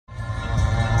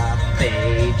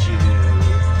fade you.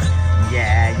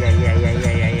 Yeah.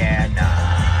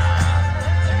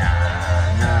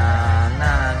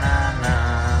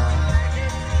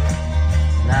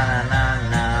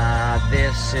 Nah.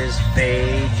 This is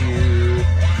fade you.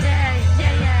 Yeah.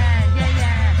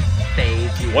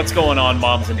 Fade you. What's going on,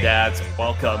 moms and dads?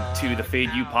 Welcome to the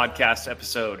Fade You podcast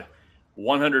episode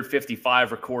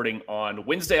 155, recording on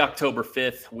Wednesday, October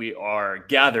 5th. We are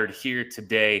gathered here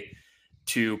today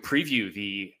to preview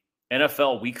the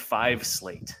NFL Week 5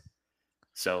 slate.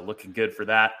 So looking good for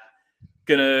that.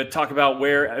 Going to talk about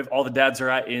where all the dads are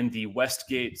at in the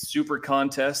Westgate Super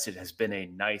Contest. It has been a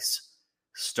nice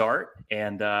start.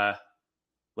 And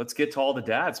let's get to all the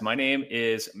dads. My name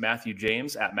is Matthew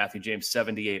James at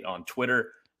MatthewJames78 on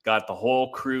Twitter. Got the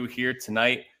whole crew here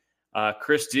tonight.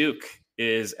 Chris Duke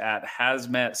is at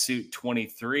Hazmat Suit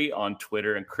 23 on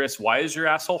Twitter. And Chris, why is your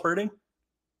asshole hurting?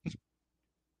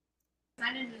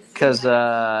 Because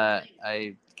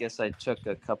I guess I took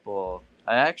a couple.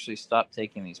 I actually stopped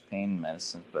taking these pain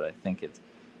medicines, but I think it,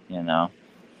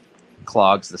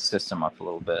 clogs the system up a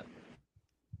little bit.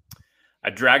 I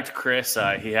dragged Chris.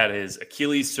 He had his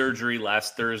Achilles surgery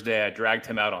last Thursday. I dragged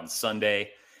him out on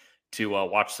Sunday to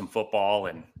watch some football,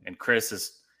 and Chris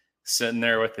is sitting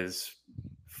there with his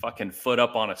fucking foot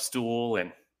up on a stool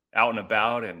and out and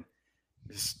about and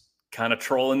just kind of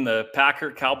trolling the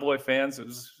Packer Cowboy fans. It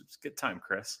was a good time,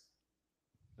 Chris.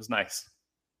 It was nice.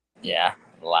 Yeah,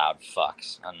 loud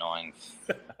fucks, annoying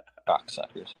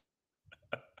cocksuckers.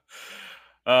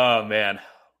 Oh man,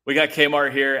 we got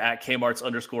Kmart here at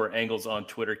Kmart's_angles on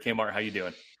Twitter. Kmart, how you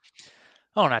doing?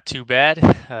 Oh, not too bad.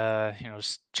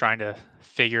 Just trying to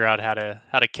figure out how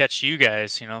to catch you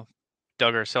guys.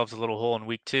 Dug ourselves a little hole in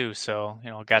week 2, so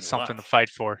got something to fight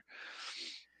for.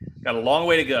 Got a long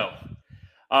way to go.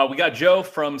 We got Joe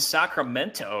from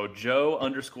Sacramento. Joe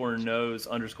 _knows___.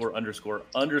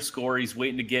 He's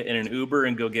waiting to get in an Uber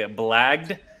and go get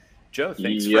blagged. Joe,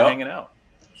 thanks for hanging out.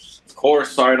 Of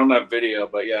course. Sorry I don't have video,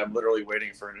 but yeah, I'm literally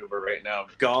waiting for an Uber right now.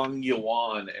 Gong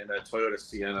Yuan in a Toyota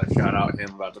Sienna. Shout out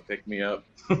him about to pick me up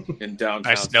in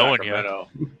downtown Sacramento.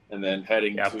 And then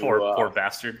heading to... poor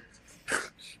bastard.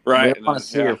 Right. I want to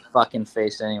see your fucking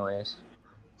face anyways.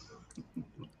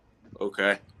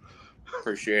 Okay.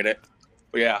 Appreciate it.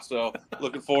 But yeah, so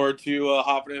looking forward to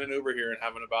hopping in an Uber here and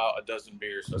having about a dozen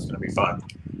beers, so it's going to be fun.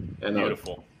 And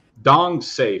beautiful. Dong's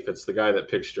safe. It's the guy that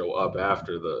picks Joe up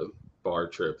after the bar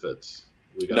trip.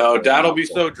 No, Dad'll be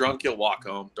so drunk he'll walk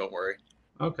home. Don't worry.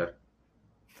 Okay.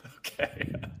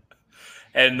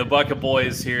 And the Bucket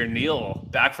Boys here, Neil,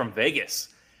 back from Vegas.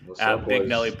 What's at up, Big boys?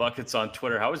 Nelly Buckets on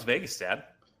Twitter. How was Vegas, Dad?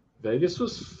 Vegas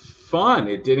was fun.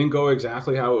 It didn't go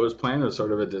exactly how it was planned. It was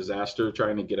sort of a disaster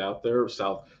trying to get out there.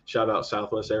 Shout out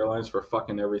Southwest Airlines for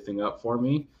fucking everything up for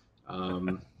me.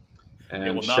 And they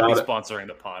will not be sponsoring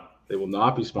the pod. They will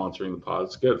not be sponsoring the pod.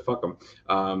 It's good. Fuck them.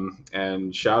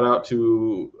 And shout out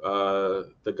to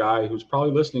the guy who's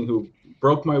probably listening who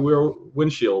broke my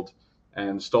windshield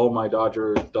and stole my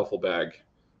Dodger duffel bag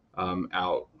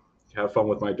out. Have fun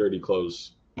with my dirty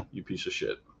clothes, you piece of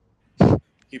shit.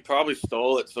 He probably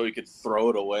stole it so he could throw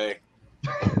it away.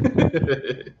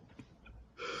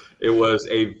 It was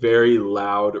a very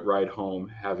loud ride home,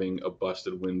 having a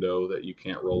busted window that you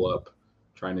can't roll up,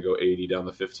 trying to go 80 down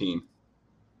the 15.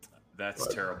 That's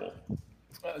terrible.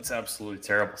 That's absolutely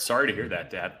terrible. Sorry to hear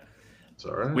that, Dad. It's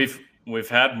all right. We've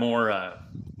had more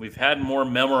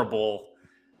memorable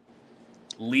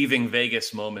leaving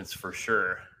Vegas moments for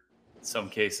sure. In some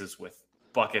cases with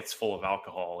buckets full of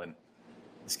alcohol, and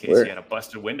in this case, he had a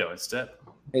busted window instead.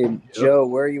 Hey, Joe,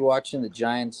 where are you watching the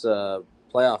Giants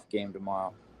playoff game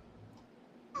tomorrow?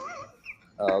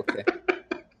 Oh, okay.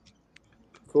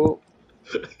 Cool.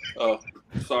 Oh,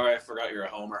 sorry, I forgot you're a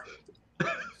homer.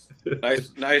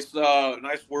 Nice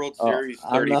World Series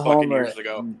 30 fucking homer, years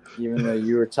ago. Even though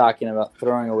you were talking about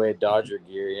throwing away Dodger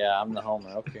gear, yeah, I'm the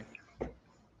homer. Okay.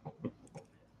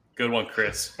 Good one,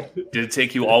 Chris. Did it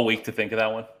take you all week to think of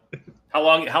that one?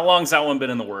 How long's that one been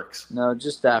in the works? No,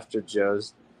 just after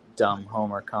Joe's dumb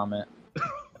homer comment.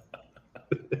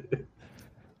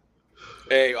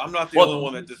 Hey, I'm not the only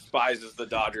one that despises the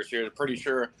Dodgers here. I'm pretty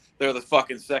sure they're the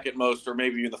fucking second most or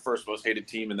maybe even the first most hated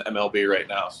team in the MLB right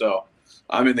now. So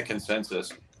I'm in the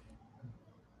consensus.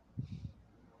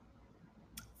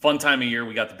 Fun time of year.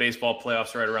 We got the baseball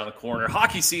playoffs right around the corner.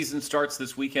 Hockey season starts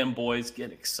this weekend, boys.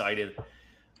 Get excited.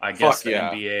 I guess the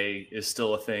NBA is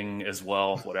still a thing as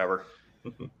well. Whatever.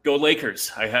 Go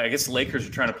Lakers. I guess the Lakers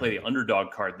are trying to play the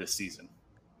underdog card this season.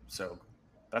 So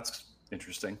that's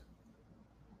interesting.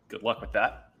 Good luck with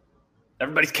that.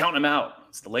 Everybody's counting them out.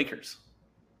 It's the Lakers.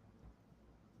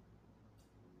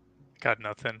 Got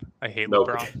nothing. I hate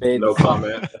LeBron. No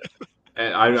comment.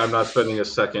 And I'm not spending a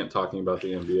second talking about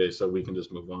the NBA, so we can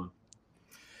just move on.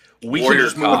 We can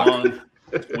just move on.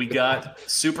 We got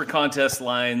Super Contest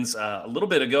lines a little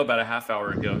bit ago, about a half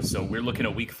hour ago. So we're looking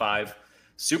at week 5.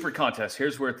 Super Contest,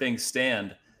 here's where things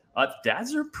stand.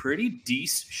 Dads are pretty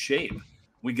decent shape.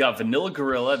 We got Vanilla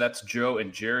Gorilla, that's Joe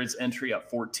and Jared's entry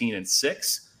at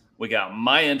 14-6. We got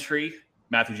my entry,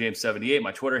 Matthew James 78,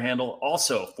 my Twitter handle,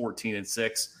 also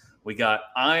 14-6. We got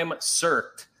I'm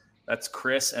Cirked, that's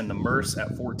Chris and the Merce at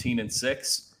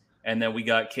 14-6. And then we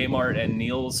got Kmart and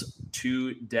Neil's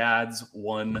 2 dads,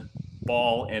 1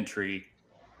 ball entry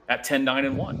at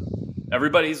 10-9-1.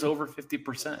 Everybody's over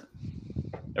 50%.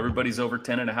 Everybody's over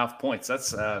 10.5 points.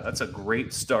 That's a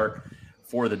great start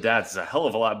for the dads. It's a hell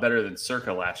of a lot better than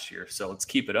Circa last year. So let's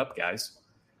keep it up, guys.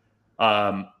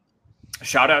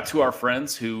 Shout out to our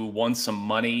friends who won some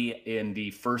money in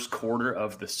the first quarter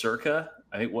of the Circa.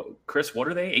 I think Chris, what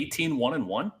are they?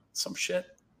 18-1-1? Some shit.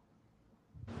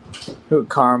 Who?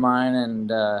 Carmine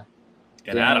and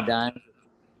Adam. Dime.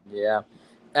 Yeah.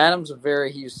 Adam's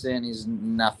he's saying he's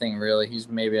nothing really. He's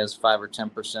maybe has 5 or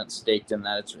 10% staked in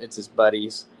that. It's his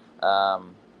buddies.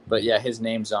 But yeah, his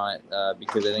name's on it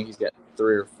because I think he's got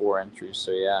 3 or 4 entries.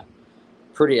 So yeah,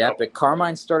 pretty epic.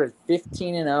 Carmine started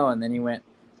 15-0 and then he went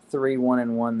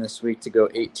 3-1-1 this week to go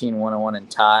 18-1-1 and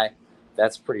tie.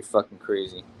 That's pretty fucking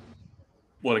crazy.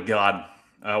 What a god.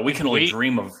 We can only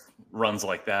dream of runs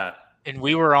like that. And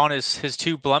we were on his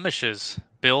 2 blemishes,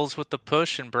 Bills with the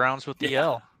push and Browns with the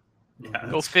L. Yeah,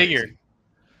 go figure. Crazy.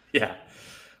 Yeah.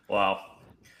 Wow.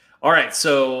 All right.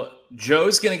 So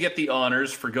Joe's going to get the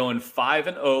honors for going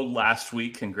 5-0 last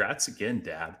week. Congrats again,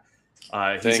 Dad.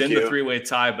 He's in the 3-way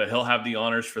tie, but he'll have the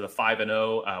honors for the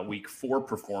 5-0 week 4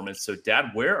 performance. So,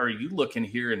 Dad, where are you looking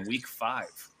here in week 5?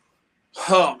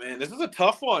 Oh, man, this is a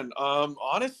tough one.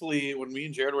 Honestly, when me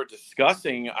and Jared were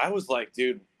discussing, I was like,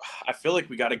 dude, I feel like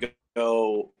we got to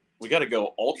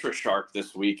go ultra sharp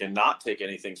this week and not take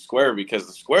anything square because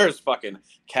the squares fucking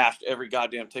cashed every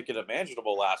goddamn ticket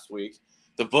imaginable last week.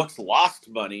 The books lost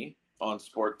money on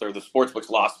the sports books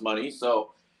lost money.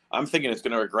 So I'm thinking it's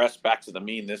going to regress back to the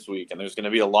mean this week. And there's going to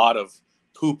be a lot of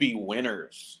poopy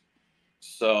winners.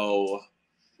 So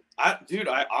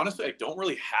I honestly, I don't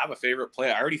really have a favorite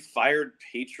play. I already fired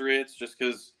Patriots just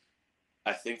because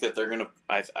I think that they're going to,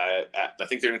 I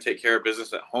think they're going to take care of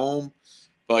business at home.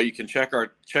 But you can check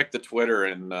the Twitter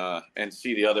and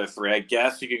see the other 3. I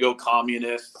guess you could go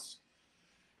communists.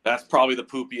 That's probably the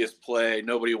poopiest play.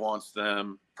 Nobody wants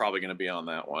them. Probably going to be on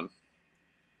that one.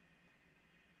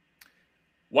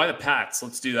 Why the Pats?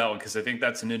 Let's do that one because I think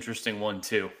that's an interesting one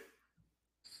too.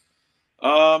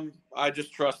 I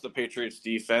just trust the Patriots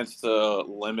defense to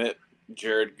limit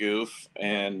Jared Goff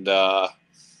and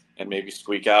maybe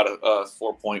squeak out a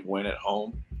 4-point win at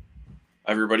home.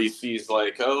 Everybody sees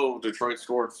like, oh, Detroit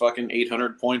scored fucking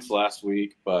 800 points last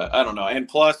week, but I don't know. And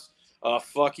plus,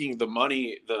 fucking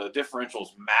the differential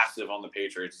is massive on the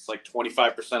Patriots. It's like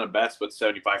 25% of bets, but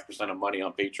 75% of money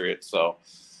on Patriots. So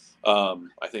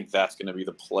I think that's going to be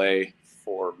the play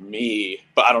for me.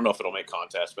 But I don't know if it'll make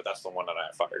contest, but that's the one that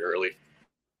I fired early.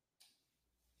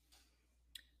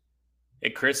 Hey,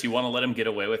 Chris, you want to let him get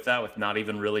away with that with not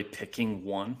even really picking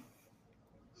one?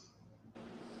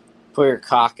 Put your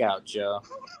cock out, Joe.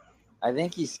 I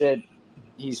think he said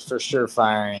he's for sure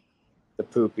firing the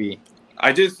poopy.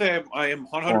 I did say I am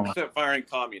 100% firing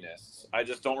communists. I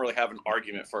just don't really have an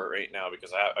argument for it right now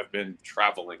because I've been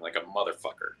traveling like a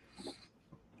motherfucker.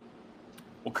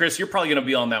 Well, Chris, you're probably going to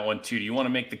be on that one too. Do you want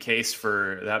to make the case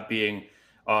for that being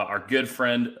our good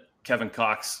friend Kevin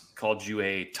Cox called you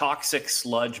a toxic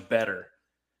sludge better?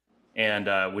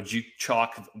 And would you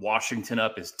chalk Washington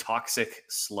up as toxic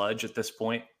sludge at this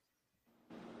point?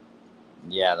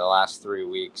 Yeah, the last 3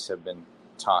 weeks have been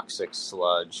toxic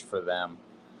sludge for them.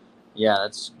 Yeah,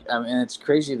 it's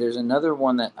crazy. There's another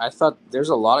one that I thought there's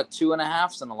a lot of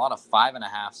 2.5s and a lot of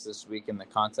 5.5s this week in the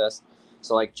contest.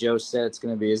 So like Joe said, is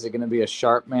it going to be a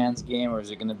sharp man's game or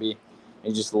is it going to be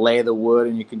you just lay the wood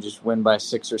and you can just win by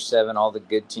 6 or 7, all the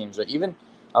good teams? Or even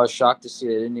I was shocked to see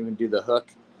they didn't even do the hook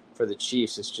for the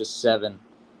Chiefs. It's just 7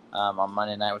 on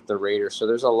Monday night with the Raiders. So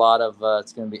there's a lot of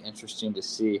it's going to be interesting to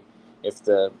see if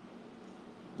the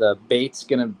bait's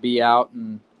going to be out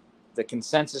and the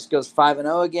consensus goes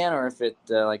 5-0 again, or if it,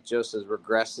 like Joe says,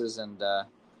 regresses and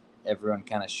everyone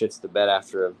kind of shits the bed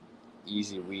after a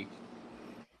easy week.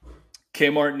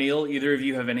 Kmart, Neil, either of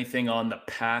you have anything on the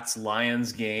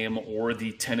Pats-Lions game or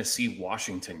the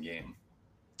Tennessee-Washington game?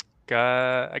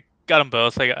 I got them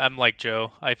both. I'm like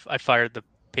Joe. I fired the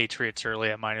Patriots early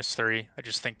at -3. I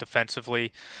just think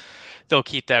defensively they'll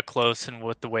keep that close, and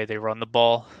with the way they run the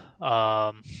ball.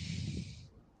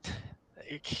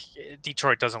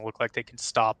 Detroit doesn't look like they can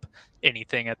stop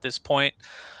anything at this point.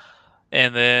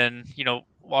 And then,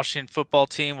 Washington football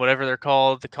team, whatever they're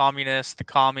called, the communists, the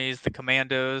commies, the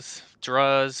commandos,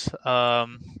 Druz,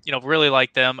 really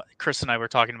like them. Chris and I were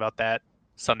talking about that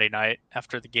Sunday night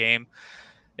after the game.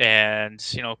 And,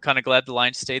 kind of glad the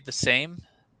line stayed the same.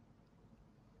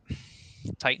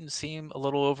 Titans seem a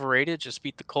little overrated, just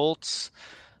beat the Colts.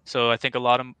 So I think a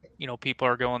lot of, people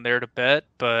are going there to bet,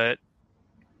 but,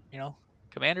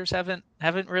 Commanders haven't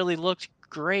really looked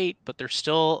great, but there's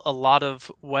still a lot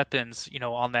of weapons,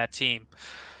 on that team.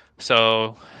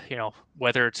 So,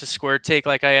 whether it's a square take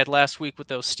like I had last week with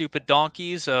those stupid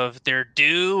donkeys of they're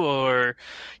due or,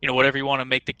 whatever you want to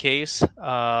make the case,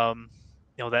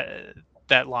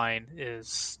 that line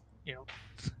is,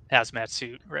 hazmat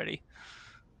suit ready.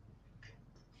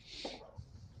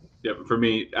 Yeah, for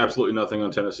me, absolutely nothing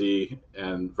on Tennessee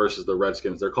and versus the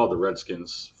Redskins. They're called the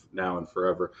Redskins now and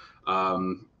forever.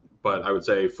 But I would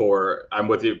say I'm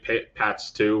with you,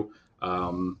 Pats too.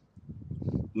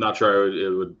 Not sure it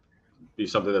would be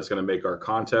something that's going to make our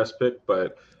contest pick,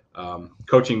 but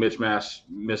coaching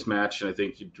mismatch, and I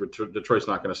think Detroit's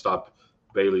not going to stop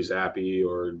Bailey Zappi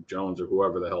or Jones or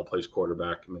whoever the hell plays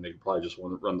quarterback. I mean, they could probably just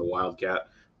run the Wildcat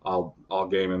all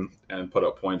game and put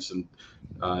up points. And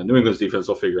New England's defense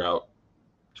will figure out,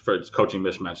 for its coaching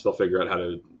mismatch, they'll figure out how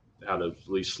to at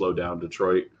least slow down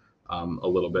Detroit a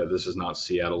little bit. This is not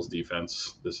Seattle's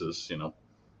defense. This is,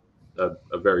 a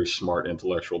very smart,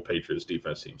 intellectual Patriots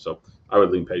defense team. So I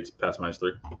would lean Pats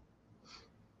 -3.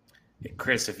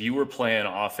 Chris, if you were playing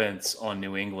offense on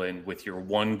New England with your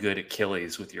one good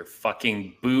Achilles, with your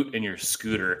fucking boot and your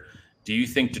scooter, do you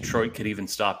think Detroit could even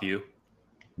stop you?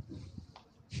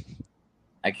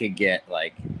 I could get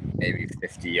maybe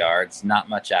 50 yards. Not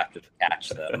much after the catch,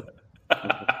 though.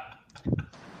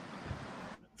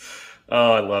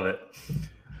 Oh, I love it.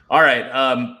 All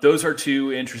right. Those are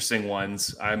two interesting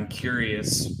ones. I'm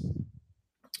curious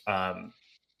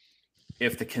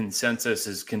if the consensus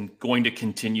is going to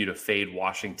continue to fade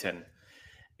Washington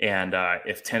and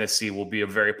if Tennessee will be a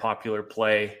very popular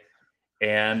play.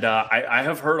 And I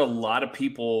have heard a lot of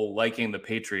people liking the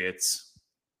Patriots.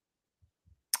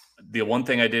 The one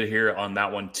thing I did hear on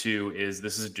that one, too, is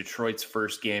this is Detroit's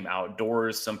first game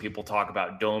outdoors. Some people talk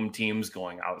about dome teams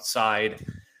going outside.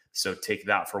 So take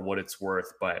that for what it's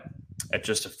worth. But at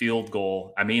just a field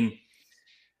goal, I mean,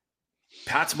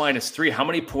 Pats -3. How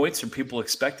many points are people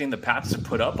expecting the Pats to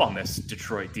put up on this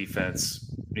Detroit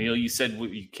defense? You said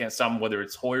you can't stop them, whether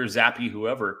it's Hoyer, Zappi,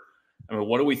 whoever. I mean,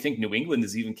 what do we think New England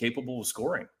is even capable of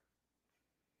scoring?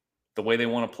 The way they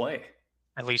want to play.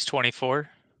 At least 24.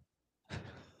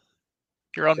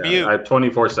 You're on mute. I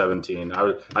 24-17.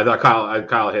 I thought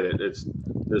Kyle hit it.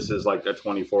 This is like a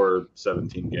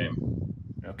 24-17 game.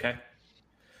 Okay.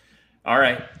 All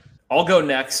right. I'll go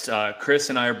next. Chris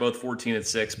and I are both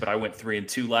 14-6, but I went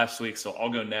 3-2 last week, so I'll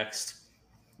go next.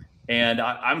 And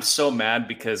I'm so mad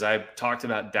because I talked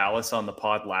about Dallas on the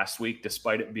pod last week,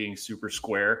 despite it being super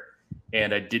square,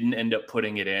 and I didn't end up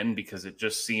putting it in because it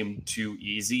just seemed too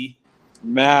easy.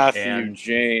 Matthew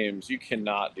James, you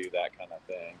cannot do that kind of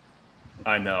thing.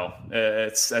 I know.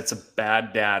 That's a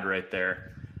bad dad right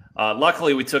there.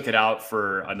 Luckily, we took it out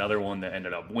for another one that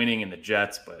ended up winning in the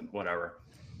Jets, but whatever.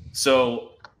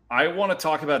 So I want to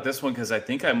talk about this one because I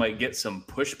think I might get some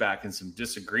pushback and some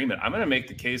disagreement. I'm going to make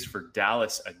the case for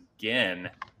Dallas again.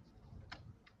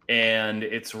 And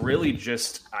it's really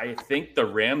just, I think the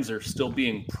Rams are still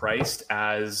being priced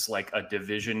as like a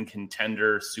division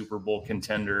contender, Super Bowl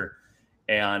contender.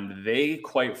 And they,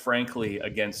 quite frankly,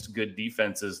 against good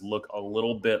defenses, look a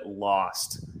little bit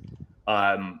lost.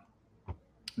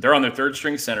 They're on their third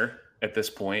string center at this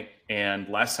point. And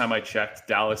last time I checked,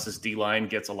 Dallas's D-line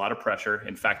gets a lot of pressure.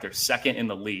 In fact, they're second in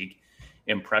the league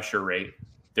in pressure rate.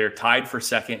 They're tied for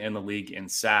second in the league in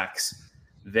sacks.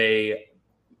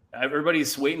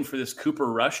 Everybody's waiting for this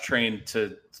Cooper Rush train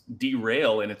to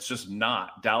derail, and it's just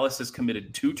not. Dallas has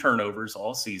committed 2 turnovers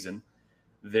all season.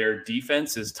 Their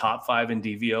defense is top 5 in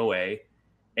DVOA,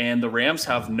 and the Rams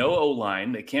have no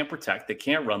O-line. They can't protect. They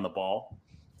can't run the ball.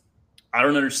 I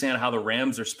don't understand how the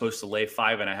Rams are supposed to lay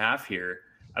 5.5 here.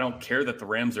 I don't care that the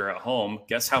Rams are at home.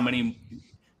 Guess how many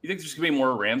 – you think there's going to be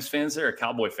more Rams fans there or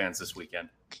Cowboy fans this weekend?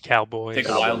 Cowboys. Take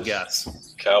a wild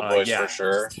guess. Cowboys for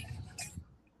sure.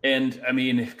 And, I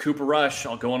mean, Cooper Rush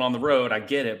going on the road, I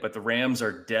get it, but the Rams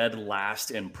are dead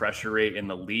last in pressure rate in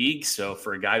the league. So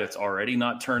for a guy that's already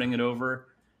not turning it over,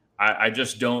 I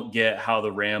just don't get how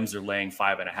the Rams are laying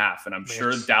 5.5. And I'm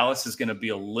sure Dallas is going to be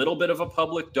a little bit of a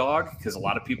public dog because a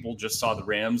lot of people just saw the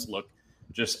Rams look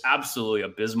just absolutely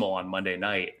abysmal on Monday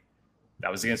night.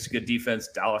 That was against a good defense.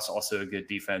 Dallas also a good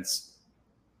defense.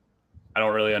 I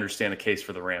don't really understand the case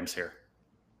for the Rams here.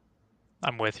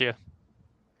 I'm with you.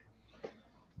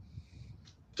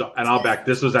 So, and I'll back.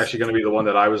 This was actually going to be the one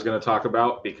that I was going to talk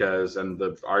about and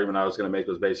the argument I was going to make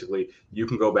was basically you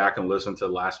can go back and listen to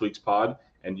last week's pod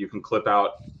and you can clip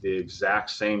out the exact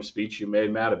same speech you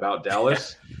made, Matt, about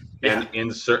Dallas and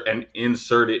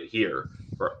insert it here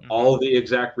for all the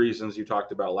exact reasons you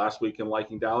talked about last week in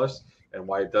liking Dallas and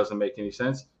why it doesn't make any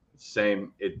sense.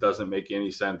 Same, it doesn't make any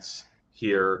sense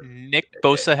here. Nick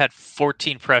Bosa had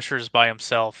 14 pressures by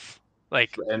himself.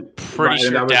 Pretty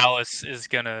sure Dallas is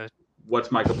gonna.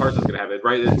 What's Micah Parsons going to have it,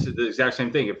 right? It's the exact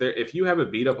same thing. If you have a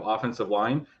beat up offensive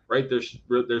line, right,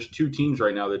 there's two teams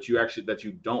right now that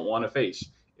you don't want to face.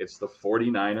 It's the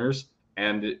 49ers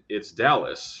and it's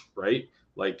Dallas, right?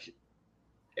 Like,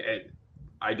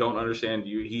 I don't understand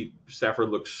Stafford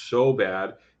looks so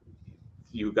bad.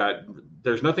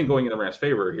 There's nothing going in the Rams'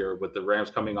 favor here with the Rams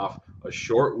coming off a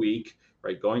short week,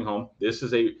 right? Going home. This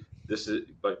is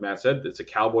like Matt said, it's a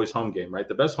Cowboys home game, right?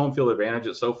 The best home field advantage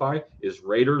at SoFi is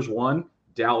Raiders 1,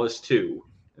 Dallas 2,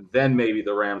 and then maybe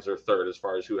the Rams are third as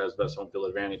far as who has best home field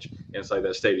advantage inside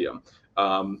that stadium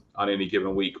on any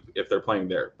given week if they're playing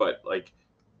there. But like,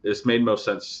 this made most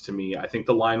sense to me. I think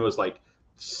the line was like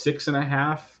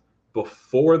 6.5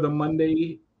 before the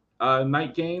Monday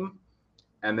night game,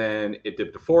 and then it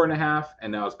dipped to 4.5,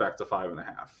 and now it's back to 5.5.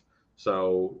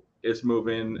 So it's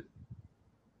moving.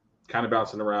 Kind of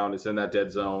bouncing around. It's in that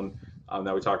dead zone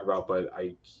that we talked about, but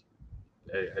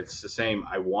it's the same.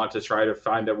 I want to try to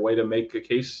find a way to make a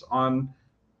case on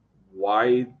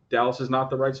why Dallas is not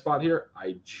the right spot here.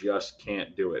 I just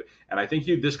can't do it. And I think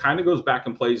this kind of goes back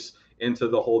and plays into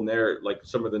the whole narrative, like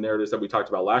some of the narratives that we talked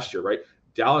about last year, right?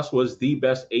 Dallas was the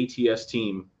best ATS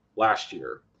team last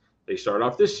year. They started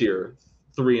off this year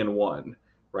 3-1,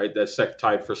 right? That's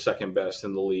tied for second best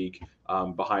in the league,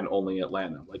 behind only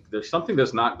Atlanta. Like, there's something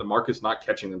the market's not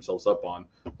catching themselves up on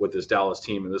with this Dallas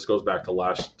team, and this goes back to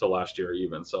last year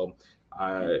even. So,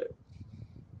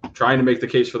 trying to make the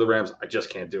case for the Rams, I just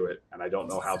can't do it, and I don't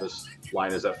know how this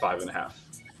line is at 5.5.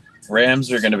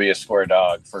 Rams are going to be a square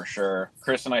dog for sure.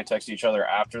 Chris and I text each other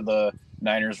after the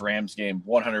Niners-Rams game.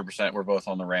 100% we're both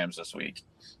on the Rams this week.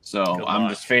 So I'm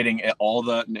just fading all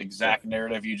the exact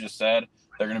narrative you just said.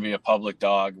 They're going to be a public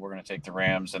dog. We're going to take the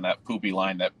Rams and that poopy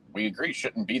line that we agree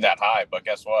shouldn't be that high. But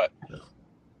guess what?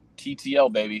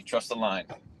 TTL, baby. Trust the line.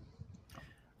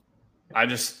 I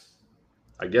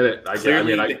get it.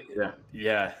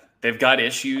 Yeah. They've got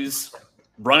issues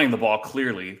running the ball,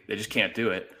 clearly. They just can't do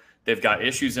it. They've got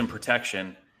issues in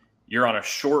protection. You're on a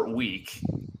short week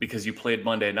because you played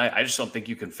Monday night. I just don't think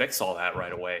you can fix all that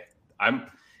right away.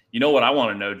 You know what I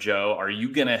want to know, Joe? Are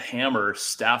you going to hammer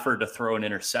Stafford to throw an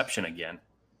interception again?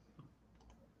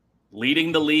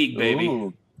 Leading the league, baby.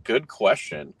 Ooh, good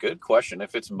question. Good question.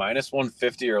 If it's minus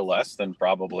 150 or less, then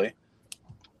probably.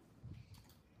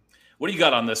 What do you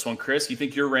got on this one, Chris? You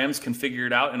think your Rams can figure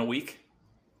it out in a week?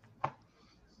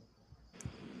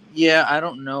 Yeah, I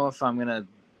don't know if I'm going to,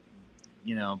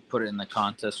 put it in the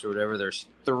contest or whatever. There's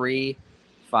 3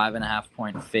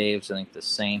 5.5-point faves. I think the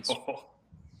Saints.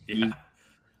 Yeah.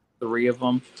 3 of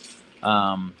them.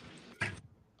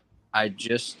 I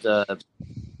just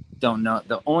don't know.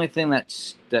 The only thing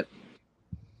that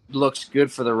looks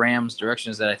good for the Rams'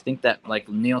 direction is that I think that, like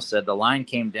Neil said, the line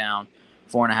came down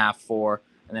 4.5, 4,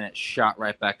 and then it shot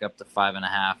right back up to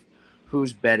 5.5.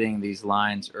 Who's betting these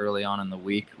lines early on in the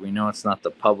week? We know it's not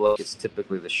the public. It's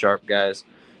typically the sharp guys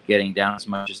getting down as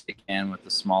much as they can with the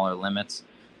smaller limits,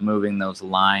 moving those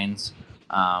lines.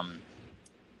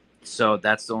 So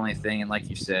that's the only thing. And like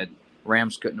you said,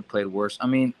 Rams couldn't have played worse. I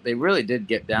mean, they really did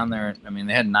get down there. I mean,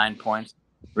 they had 9 points.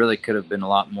 Really could have been a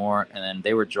lot more. And then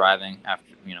they were driving after,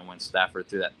 when Stafford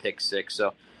threw that pick 6.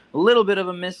 So a little bit of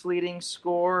a misleading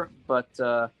score, but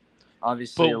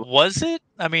obviously. But was it?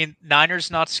 I mean,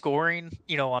 Niners not scoring,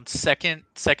 on second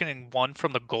and 1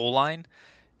 from the goal line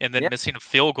and then missing a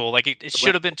field goal. Like, it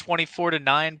should have been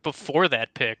 24-9 before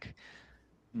that pick.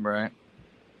 Right.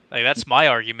 Like, that's my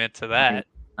argument to that.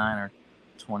 9 or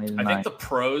 20-9. I think the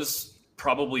pros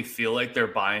probably feel like they're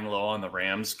buying low on the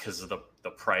Rams because of the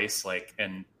price.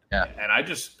 And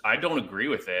I don't agree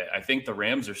with it. I think the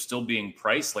Rams are still being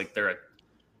priced like they're a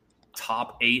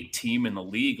top 8 team in the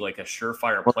league, like a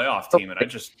surefire playoff team, and I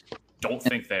just don't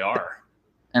think they are.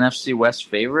 NFC West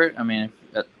favorite. I mean,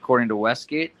 according to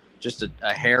Westgate, just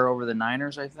a hair over the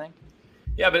Niners, I think.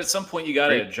 Yeah, but at some point you got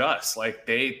to adjust. Like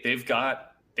they've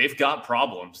got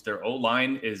problems. Their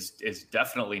O-line is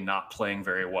definitely not playing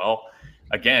very well.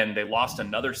 Again, they lost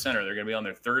another center. They're going to be on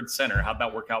their 3rd center. How'd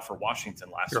that work out for Washington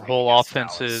last week? Your whole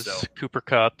offense is Cooper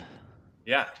Kupp.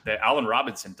 Yeah, Allen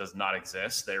Robinson does not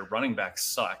exist. Their running backs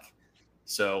suck.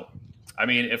 So I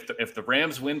mean, if the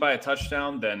Rams win by a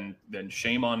touchdown, then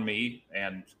shame on me,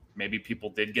 and maybe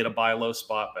people did get a buy low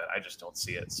spot, but I just don't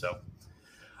see it. So,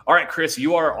 all right, Chris,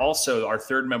 you are also our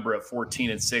third member at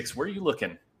 14-6. Where are you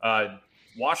looking?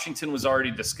 Washington was already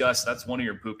discussed. That's one of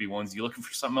your poopy ones. You looking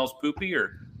for something else poopy,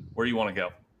 or where do you want to go?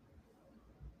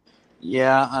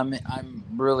 Yeah, I'm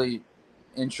really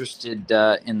interested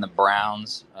in the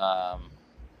Browns.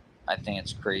 I think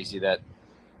it's crazy that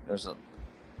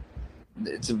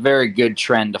it's a very good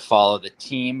trend to follow. The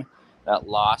team that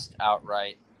lost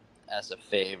outright as a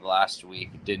fave last week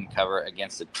didn't cover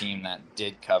against a team that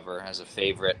did cover as a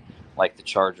favorite, like the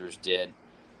Chargers did.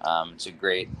 It's a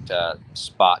great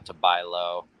spot to buy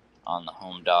low on the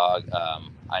home dog.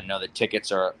 I know the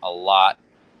tickets are a lot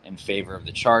in favor of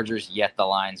the Chargers, yet the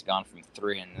line's gone from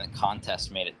 3, and the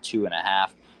contest made it 2.5,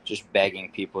 just begging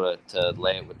people to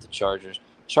lay it with the Chargers.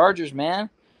 Chargers, man,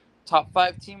 top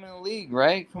 5 team in the league,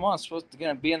 right? Come on, supposed to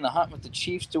gonna be in the hunt with the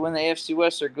Chiefs to win the AFC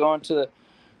West. They're going to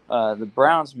the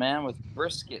Browns, man, with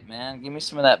brisket, man. Give me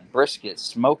some of that brisket,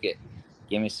 smoke it.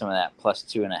 Give me some of that plus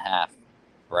 2.5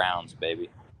 Browns,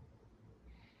 baby.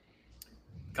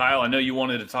 Kyle, I know you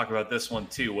wanted to talk about this one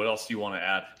too. What else do you want to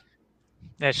add?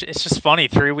 It's just funny,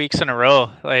 3 weeks in a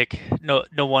row. Like, no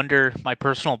wonder my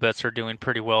personal bets are doing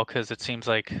pretty well, because it seems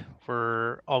like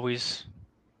we're always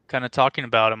kind of talking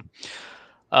about them.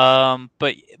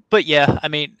 But yeah, I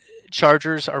mean,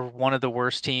 Chargers are one of the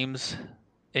worst teams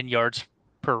in yards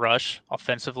per rush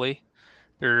offensively.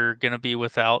 They're going to be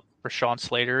without Rashawn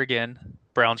Slater again.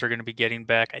 Browns are going to be getting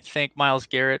back, I think, Myles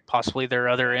Garrett, possibly their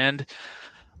other end.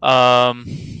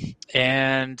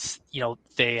 And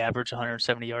they average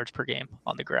 170 yards per game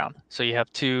on the ground. So you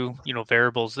have two,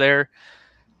 variables there.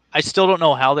 I still don't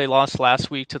know how they lost last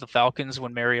week to the Falcons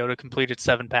when Mariota completed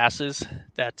 7 passes.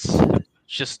 That's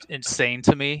just insane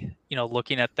to me,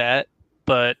 looking at that.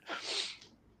 But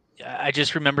I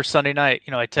just remember Sunday night,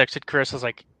 I texted Chris. I was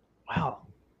like, wow,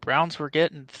 Browns were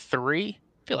getting 3. I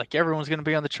feel like everyone's going to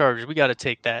be on the Chargers. We got to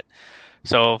take that.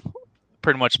 So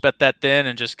pretty much bet that then,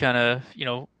 and just kind of,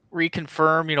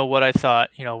 reconfirm, what I thought,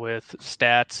 with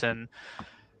stats and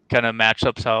kind of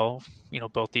matchups, how,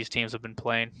 both these teams have been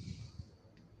playing.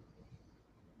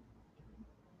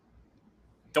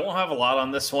 Don't have a lot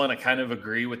on this one. I kind of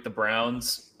agree with the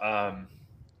Browns. I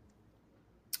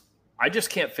just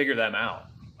can't figure them out.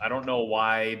 I don't know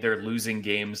why they're losing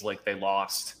games like they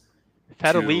lost. They've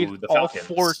had to lead all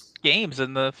 4 games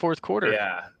in the fourth quarter.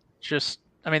 Yeah.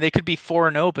 They could be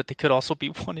 4-0, but they could also be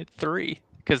 1-3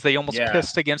 because they almost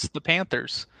pissed against the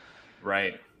Panthers.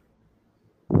 Right.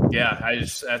 Yeah,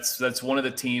 that's one of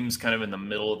the teams kind of in the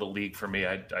middle of the league for me.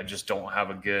 I just don't have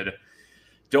a good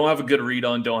read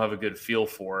on, don't have a good feel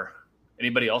for.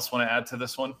 Anybody else want to add to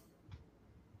this one?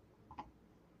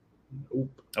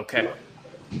 Okay.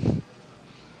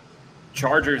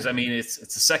 Chargers,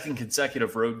 it's a second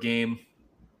consecutive road game.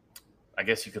 I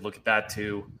guess you could look at that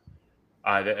too.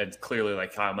 And clearly,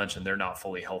 like Kyle mentioned, they're not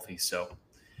fully healthy. So,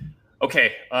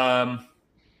 okay.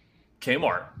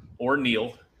 Kmart or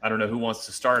Neil, I don't know who wants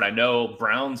to start. I know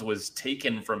Browns was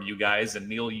taken from you guys, and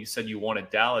Neil, you said you wanted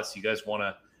Dallas. You guys want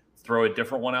to throw a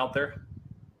different one out there?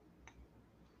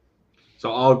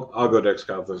 So I'll go next,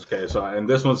 Kyle. Okay. So, and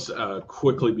this one's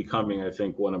quickly becoming, I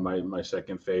think, one of my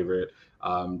second favorite.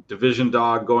 Division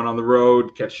dog going on the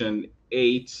road, catching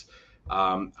 8.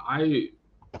 I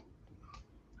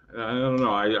don't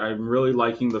know. I'm really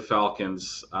liking the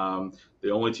Falcons. The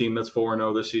only team that's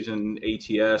 4-0 this season,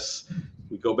 ATS.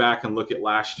 We go back and look at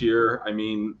last year.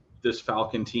 This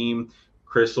Falcon team,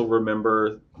 Chris will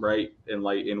remember, right?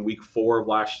 In week 4 of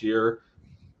last year,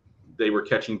 they were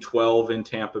catching 12 in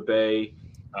Tampa Bay.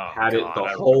 Had it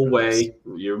the whole way.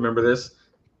 You remember this?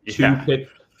 Yeah.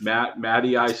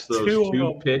 Matty iced those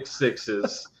 2 pick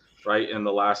sixes, right, in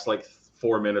the last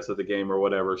 4 minutes of the game or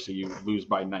whatever. So you lose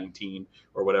by 19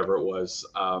 or whatever it was.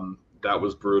 That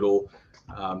was brutal.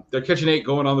 They're catching 8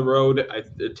 going on the road.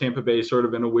 Tampa Bay sort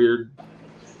of in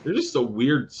they're just a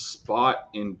weird spot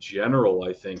in general.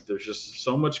 I think there's just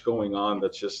so much going on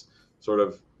that's just sort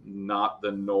of not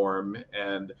the norm.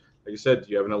 And like you said,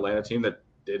 you have an Atlanta team that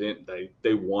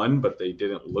they won, but they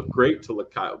didn't look great to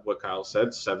what Kyle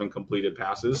said. 7 completed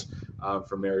passes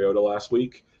for Mariota last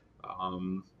week.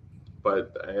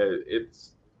 But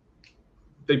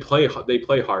they play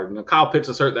hard. And Kyle Pitts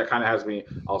assert that kind of has me.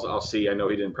 I'll see. I know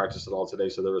he didn't practice at all today,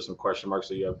 so there were some question marks.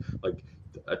 So you have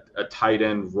a tight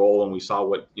end role, and we saw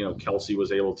what Kelsey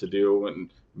was able to do.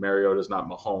 And Mariota's not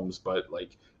Mahomes, but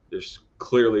there's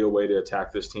clearly a way to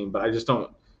attack this team. But I just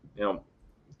don't.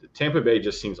 Tampa Bay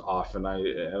just seems off, and I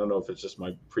don't know if it's just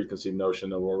my preconceived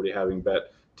notion of already having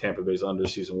bet Tampa Bay's under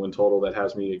season win total that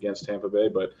has me against Tampa Bay,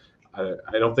 but I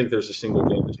don't think there's a single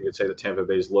game that you could say that Tampa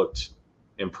Bay's looked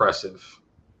impressive.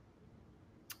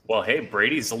 Well, hey,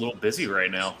 Brady's a little busy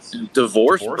right now.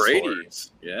 Divorce Brady.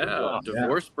 Words. Yeah,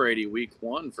 divorce Brady week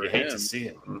 1 for you him. Hate to see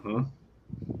it.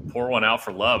 Mm-hmm. Pour one out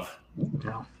for love.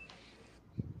 Yeah.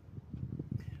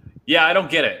 Yeah, I don't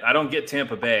get it. I don't get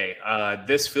Tampa Bay.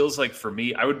 This feels like, for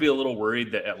me, I would be a little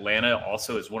worried that Atlanta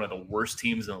also is one of the worst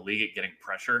teams in the league at getting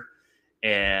pressure.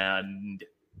 And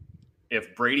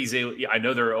if Brady's able, I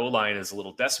know their O-line is a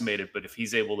little decimated, but if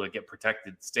he's able to get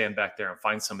protected, stand back there and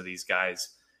find some of these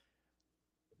guys,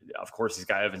 of course, he's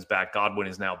got Evans back. Godwin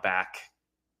is now back.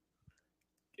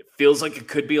 It feels like it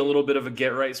could be a little bit of a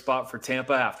get-right spot for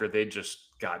Tampa after they just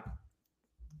got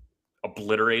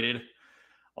obliterated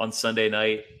on Sunday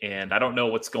night. And I don't know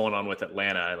what's going on with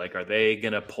Atlanta. Like, are they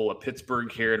going to pull a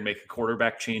Pittsburgh here and make a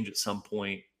quarterback change at some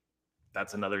point?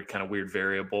 That's another kind of weird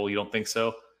variable. You don't think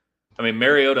so? I mean,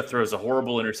 Mariota throws a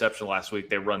horrible interception last week.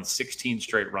 They run 16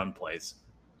 straight run plays.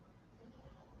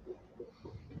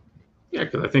 Yeah,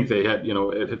 because I think they had,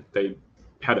 they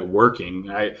had it working.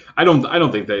 I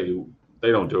don't think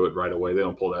they don't do it right away. They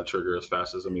don't pull that trigger as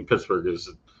fast as, Pittsburgh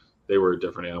they were a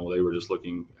different animal. They were just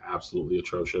looking absolutely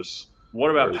atrocious. What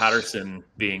about Patterson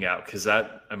being out? Because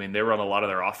they run a lot of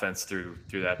their offense through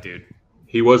that dude.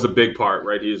 He was a big part,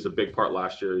 right? He was a big part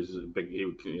last year.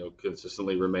 He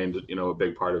consistently remained, a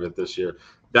big part of it this year.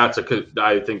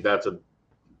 I think that's a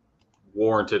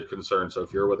warranted concern. So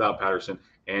if you're without Patterson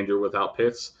and you're without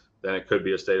Pitts, then it could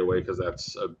be a stay away, because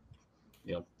that's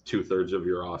 2/3 of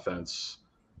your offense.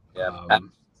 Yeah,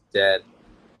 Patterson's dead.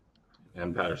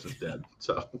 And Patterson's dead.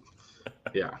 So,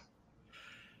 yeah.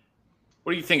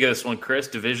 What do you think of this one, Chris?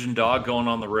 Division dog going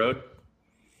on the road?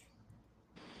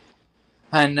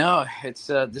 I know. It's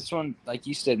this one, like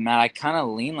you said, Matt, I kind of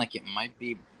lean like it might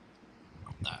be.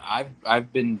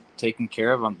 I've been taken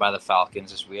care of by the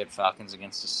Falcons. We had Falcons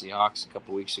against the Seahawks a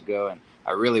couple weeks ago, and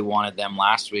I really wanted them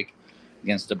last week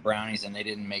against the Brownies, and they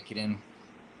didn't make it in.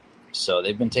 So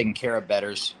they've been taking care of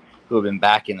bettors who have been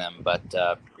backing them. But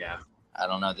I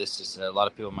don't know. This is a lot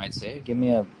of people might say, give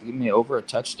me over a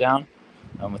touchdown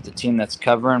with the team that's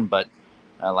covering. But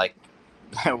like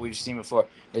we've seen before,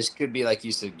 this could be, like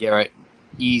you said, Garrett,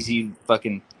 easy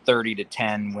fucking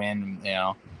 30-10 win.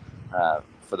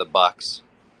 For the Bucks.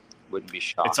 Wouldn't be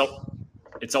shocked.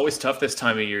 It's always tough this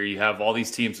time of year. You have all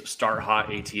these teams that start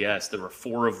hot ATS. There were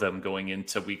 4 of them going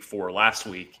into week 4 last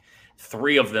week.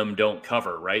 3 of them don't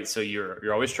cover, right? So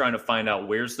you're always trying to find out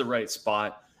where's the right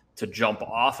spot to jump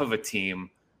off of a team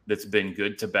that's been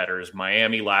good to bettors.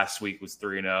 Miami last week was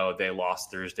 3-0. They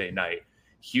lost Thursday night.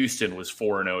 Houston was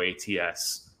 4-0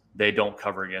 ATS. They don't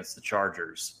cover against the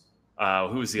Chargers.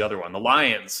 Who was the other one? The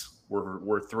Lions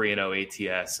were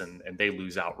 3-0 ATS, and they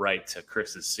lose outright to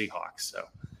Chris's Seahawks. So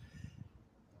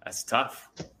that's tough.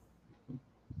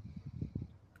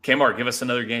 Kmart, give us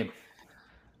another game.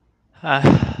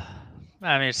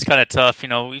 It's kind of tough.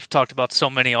 We've talked about so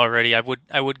many already. I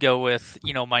would go with,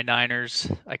 my Niners.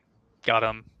 I got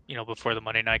them, before the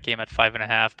Monday night game at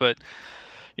 5.5. But,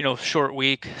 short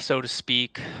week, so to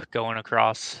speak, going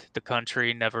across the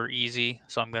country, never easy.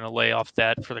 So I'm going to lay off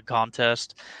that for the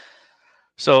contest.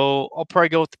 So I'll probably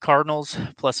go with the Cardinals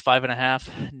plus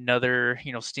 5.5. Another,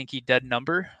 stinky dead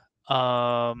number.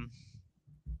 I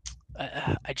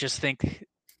just think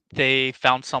they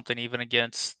found something even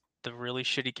against the really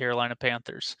shitty Carolina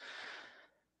Panthers.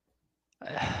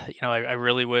 I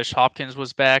really wish Hopkins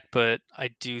was back, but I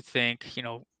do think,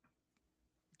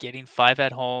 getting 5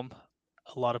 at home,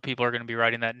 a lot of people are going to be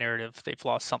writing that narrative. They've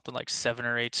lost something like 7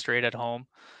 or 8 straight at home.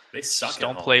 They suck. Just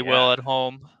don't play well at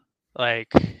home.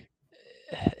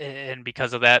 And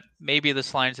because of that, maybe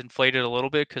this line's inflated a little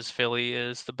bit because Philly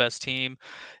is the best team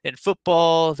in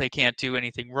football. They can't do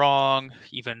anything wrong.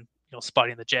 Even,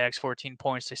 spotting the Jags 14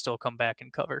 points, they still come back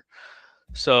and cover.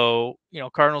 So,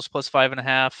 Cardinals plus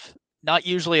 5.5, not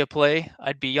usually a play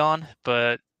I'd be on,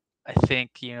 but I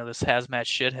think, this hazmat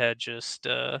shithead just,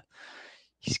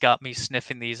 he's got me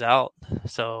sniffing these out.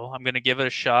 So I'm going to give it a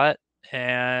shot.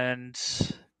 And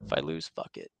if I lose,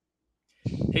 fuck it.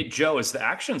 Hey, Joe, is the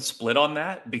action split on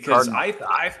that? Because I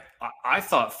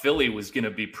thought Philly was going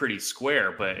to be pretty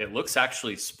square, but it looks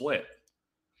actually split.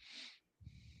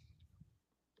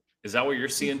 Is that what you're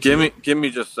seeing too? Give me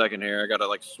just a second here. I got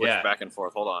to switch back and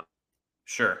forth. Hold on.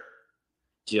 Sure.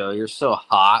 Joe, you're so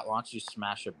hot. Why don't you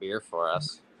smash a beer for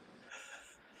us?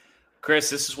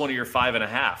 Chris, this is one of your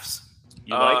 5.5s.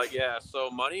 Yeah, so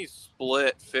money's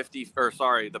split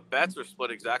the bets are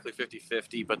split exactly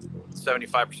 50-50, but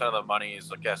 75% of the money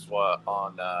is, guess what,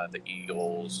 on the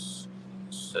Eagles.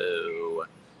 So,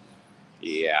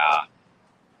 yeah.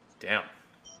 Damn.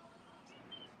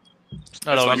 It's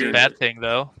not always a bad thing,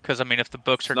 though, because I mean, if the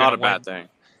books are not a bad thing.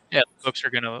 Yeah, the books are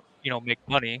gonna make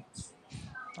money.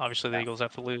 Obviously, the Eagles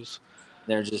have to lose.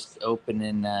 They're just open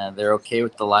and they're okay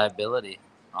with the liability.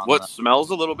 What smells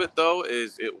a little bit though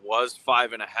is it was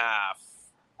 5.5.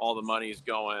 All the money's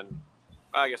going.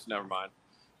 I guess never mind.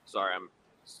 Sorry, I'm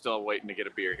still waiting to get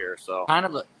a beer here. So kind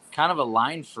of a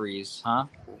line freeze, huh?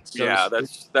 So yeah,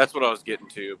 that's what I was getting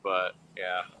to. But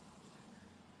yeah,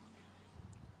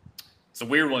 it's a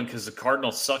weird one because the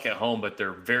Cardinals suck at home, but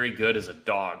they're very good as a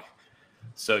dog.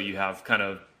 So you have kind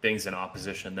of things in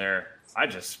opposition there. I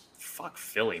just fuck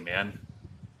Philly, man.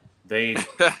 They,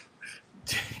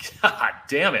 God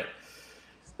damn it.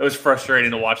 It was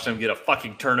frustrating to watch them get a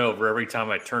fucking turnover every time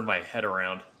I turned my head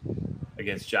around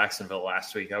against Jacksonville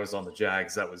last week. I was on the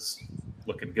Jags. That was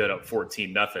looking good up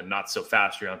 14-0. Not so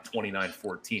fast. You're on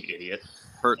 29-14, idiot.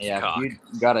 Hurts cock. If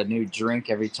you got a new drink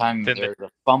every time there's a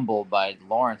fumble by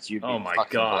Lawrence, you'd be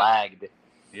fucking lagged.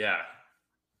 Yeah.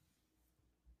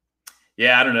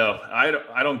 Yeah, I don't know.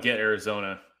 I don't get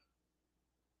Arizona.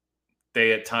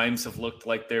 They at times have looked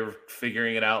like they're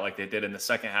figuring it out like they did in the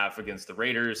second half against the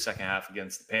Raiders, second half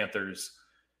against the Panthers.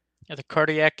 Yeah, the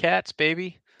cardiac cats,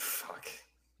 baby. Fuck.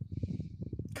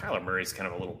 Kyler Murray's kind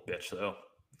of a little bitch, though.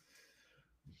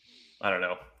 I don't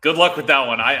know. Good luck with that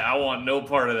one. I want no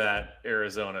part of that,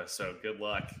 Arizona, so good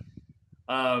luck.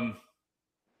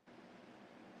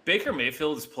 Baker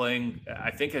Mayfield is playing,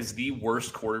 I think, as the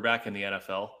worst quarterback in the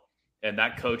NFL, and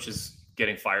that coach is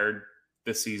getting fired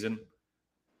this season.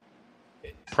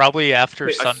 Probably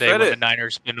after Sunday when the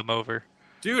Niners spin them over.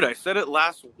 Dude, I said it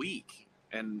last week.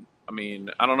 And, I mean,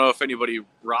 I don't know if anybody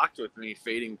rocked with me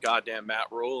fading goddamn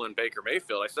Matt Rule and Baker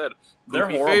Mayfield. I said,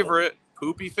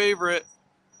 poopy favorite.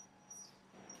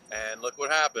 And look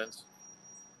what happens.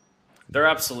 They're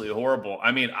absolutely horrible.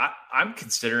 I mean, I'm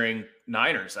considering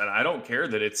Niners, and I don't care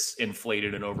that it's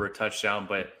inflated and over a touchdown,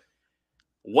 but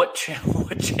what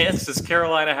chance does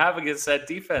Carolina have against that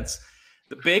defense?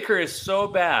 The Baker is so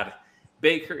bad.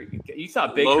 Baker, you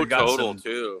thought Baker low got total some,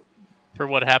 too. For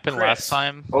what happened last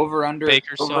time? Over under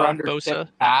Bosa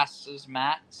passes,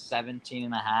 Matt,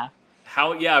 17.5.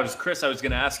 I was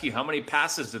going to ask you, how many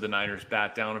passes did the Niners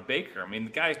bat down of Baker? I mean,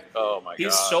 the guy,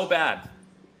 he's so bad.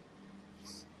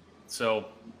 So,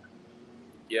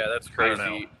 yeah, that's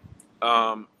crazy.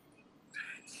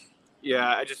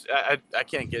 Yeah, I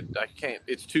can't.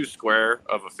 It's too square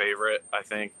of a favorite, I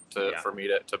think, for me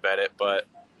to bet it. But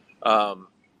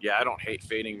yeah, I don't hate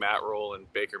fading Matt Rule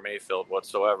and Baker Mayfield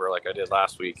whatsoever, like I did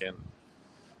last week. And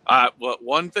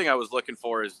one thing I was looking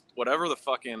for is whatever the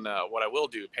fucking what I will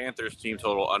do. Panthers team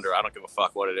total under. I don't give a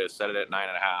fuck what it is. Set it at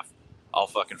 9.5. I'll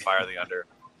fucking fire the under.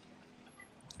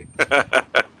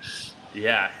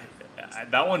 Yeah,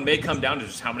 that one may come down to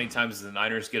just how many times the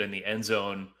Niners get in the end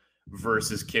zone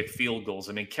versus kick field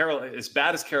goals. I mean, as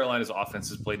bad as Carolina's offense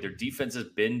has played, their defense has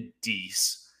been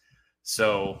decent.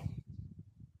 So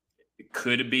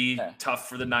could it be tough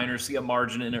for the Niners to get a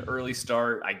margin in an early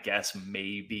start? I guess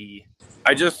maybe.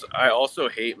 I also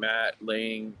hate Matt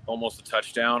laying almost a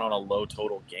touchdown on a low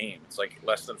total game. It's like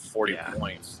less than 40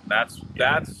 points. That's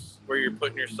where you're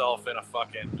putting yourself in a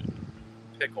fucking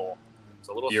pickle. It's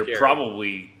a little scary. You're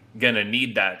probably going to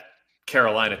need that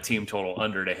Carolina team total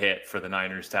under to hit for the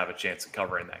Niners to have a chance of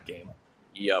covering that game.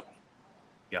 Yep.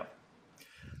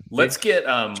 Let's get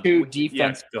two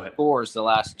defense scores the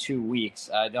last 2 weeks.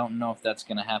 I don't know if that's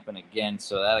going to happen again.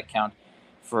 So that account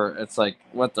for it's like,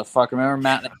 what the fuck? Remember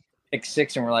Matt pick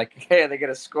 6 and we're like, hey, they get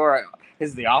a score.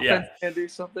 Is the offense going to do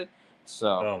something? So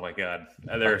oh my god,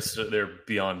 they're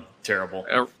beyond terrible.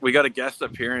 We got a guest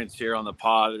appearance here on the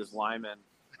pod. There's Lyman.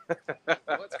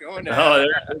 What's going on?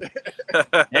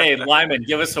 Hey, Lyman,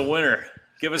 give us a winner.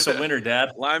 Give us a winner,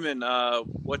 Dad. Lyman,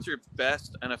 what's your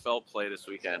best NFL play this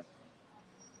weekend?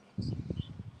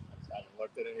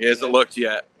 He hasn't looked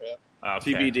yet. Yeah.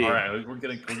 Okay. TBD. All right, we're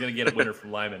gonna get a winner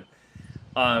from Lyman.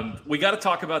 We got to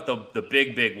talk about the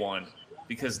big one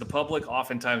because the public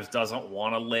oftentimes doesn't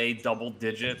want to lay double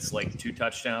digits, like 2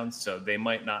 touchdowns, so they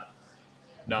might not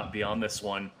be on this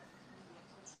one.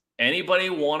 Anybody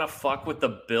want to fuck with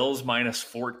the Bills minus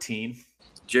 14?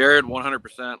 Jared,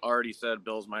 100% already said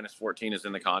Bills minus 14 is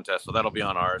in the contest, so that'll be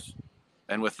on ours.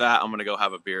 And with that, I'm going to go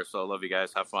have a beer. So I love you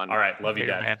guys. Have fun. All right. Love you,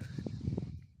 Dad. Man.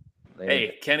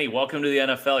 Hey, Kenny, welcome to the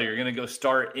NFL. You're going to go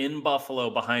start in Buffalo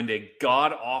behind a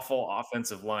god-awful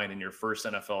offensive line in your first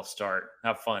NFL start.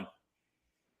 Have fun.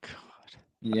 God.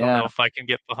 Yeah. I don't know if I can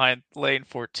get behind lane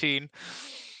 14.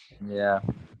 Yeah.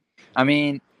 I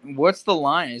mean, what's the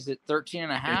line? Is it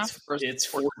 13.5? It's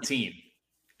 14.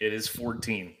 It is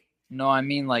 14. No, I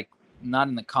mean, like, not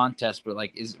in the contest, but,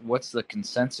 like, what's the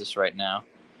consensus right now?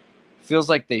 feels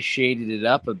like they shaded it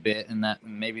up a bit, and that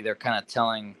maybe they're kind of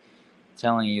telling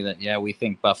you that, yeah, we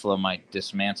think Buffalo might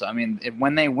dismantle. I mean,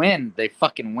 when they win, they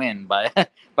fucking win by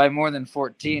by more than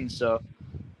 14. So,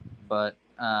 but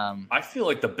I feel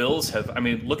like the Bills have. I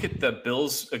mean, look at the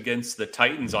Bills against the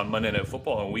Titans on Monday Night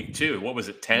Football in Week 2. What was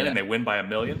it, 10, and they win by 1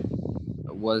 million?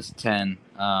 It was 10.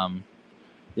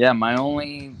 Yeah, my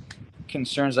only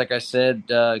concerns, like I said,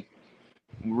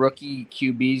 rookie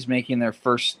QBs making their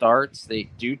first starts, they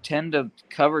do tend to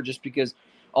cover just because,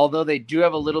 although they do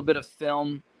have a little bit of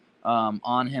film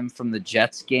on him from the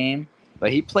Jets game,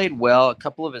 but he played well. A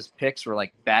couple of his picks were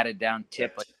like batted down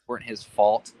tip, like weren't his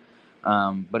fault.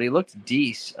 But he looked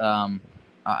decent.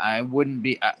 I wouldn't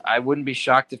be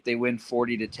shocked if they win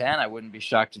 40-10. I wouldn't be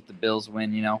shocked if the Bills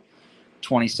win,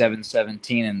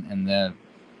 27-17, and the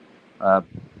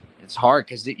it's hard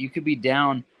because you could be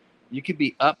down, you could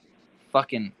be up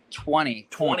fucking 20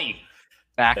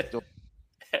 back door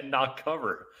and not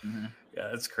cover. Mm-hmm. Yeah,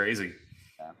 that's crazy.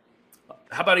 Yeah.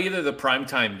 How about either the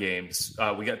primetime games?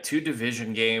 We got 2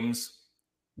 division games.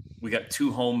 We got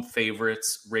 2 home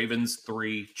favorites, Ravens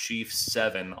 3, Chiefs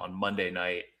 7 on Monday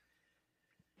night.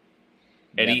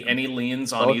 Any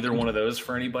leans on either one of those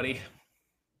for anybody?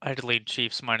 I'd lead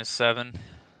Chiefs -7.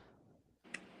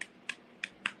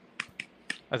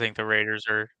 I think the Raiders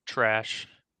are trash.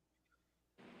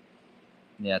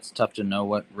 Yeah, it's tough to know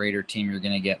what Raider team you're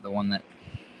going to get. The one that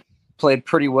played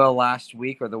pretty well last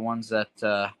week, or the ones that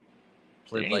they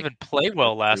didn't even play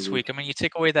well last week. I mean, you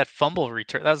take away that fumble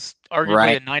return. That was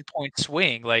arguably a 9-point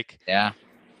swing. Like, yeah,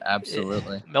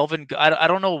 absolutely. Melvin, I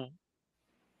don't know.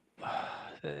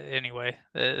 Anyway,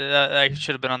 I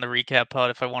should have been on the recap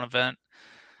pod if I want to vent.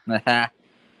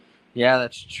 Yeah,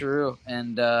 that's true.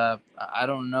 And I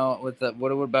don't know what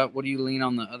do you lean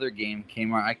on the other game,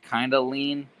 Kmart? I kind of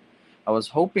lean. I was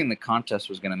hoping the contest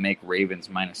was going to make Ravens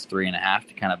 -3.5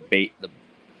 to kind of bait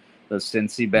those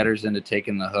Cincy bettors into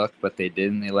taking the hook, but they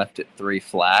didn't. They left it 3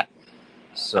 flat.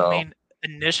 So I mean,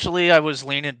 initially I was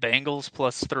leaning Bengals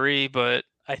 +3, but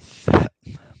I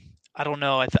don't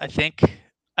know. I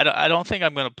don't think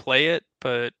I'm going to play it,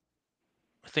 but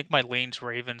I think my lean's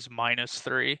Ravens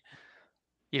 -3.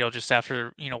 Just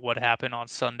after what happened on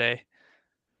Sunday.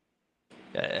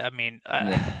 I mean,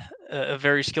 a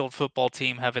very skilled football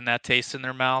team having that taste in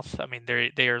their mouth. I mean,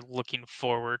 they are looking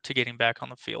forward to getting back on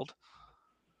the field.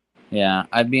 Yeah,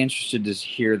 I'd be interested to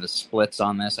hear the splits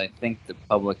on this. I think the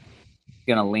public is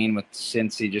going to lean with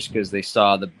Cincy just because they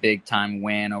saw the big-time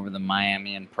win over the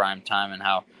Miami in prime time, and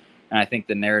I think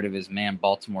the narrative is, man,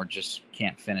 Baltimore just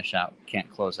can't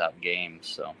close out games.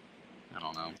 So, I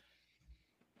don't know.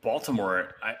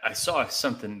 Baltimore, I saw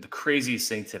something, the craziest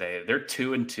thing today. They're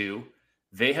 2-2.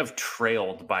 They have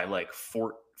trailed by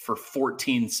for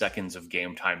 14 seconds of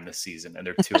game time this season, and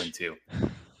they're 2-2.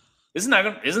 Isn't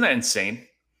that insane?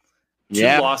 Two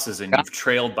losses, and you've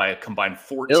trailed by a combined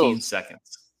 14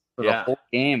 seconds. For the whole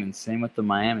game, and same with the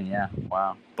Miami. Yeah,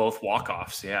 wow. Both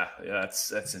walk-offs. Yeah,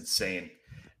 that's insane.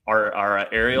 Are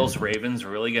Ariel's Ravens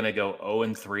really going to go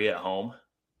 0-3 at home?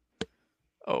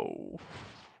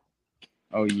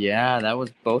 Oh yeah, that was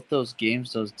both those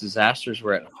games. Those disasters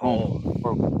were at home.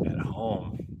 At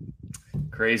home.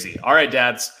 Crazy. All right,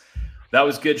 dads. That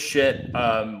was good shit.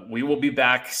 We will be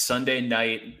back Sunday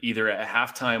night, either at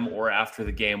halftime or after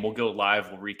the game. We'll go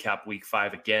live. We'll recap Week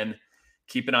 5 again.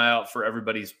 Keep an eye out for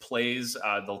everybody's plays.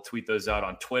 They'll tweet those out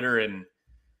on Twitter, and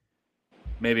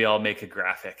maybe I'll make a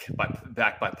graphic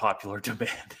back by popular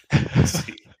demand.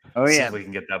 See if we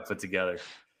can get that put together.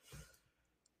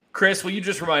 Chris, will you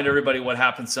just remind everybody what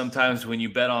happens sometimes when you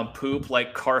bet on poop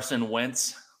like Carson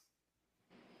Wentz?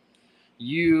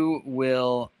 You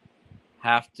will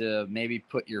have to maybe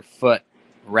put your foot,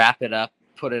 wrap it up,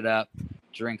 put it up,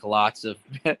 drink lots of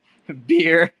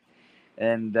beer,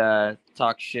 and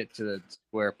talk shit to the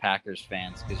Square Packers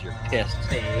fans because you're pissed.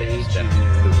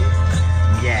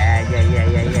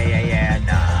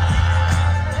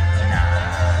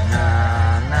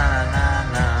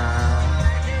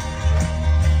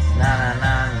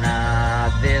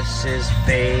 This is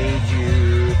Fade You.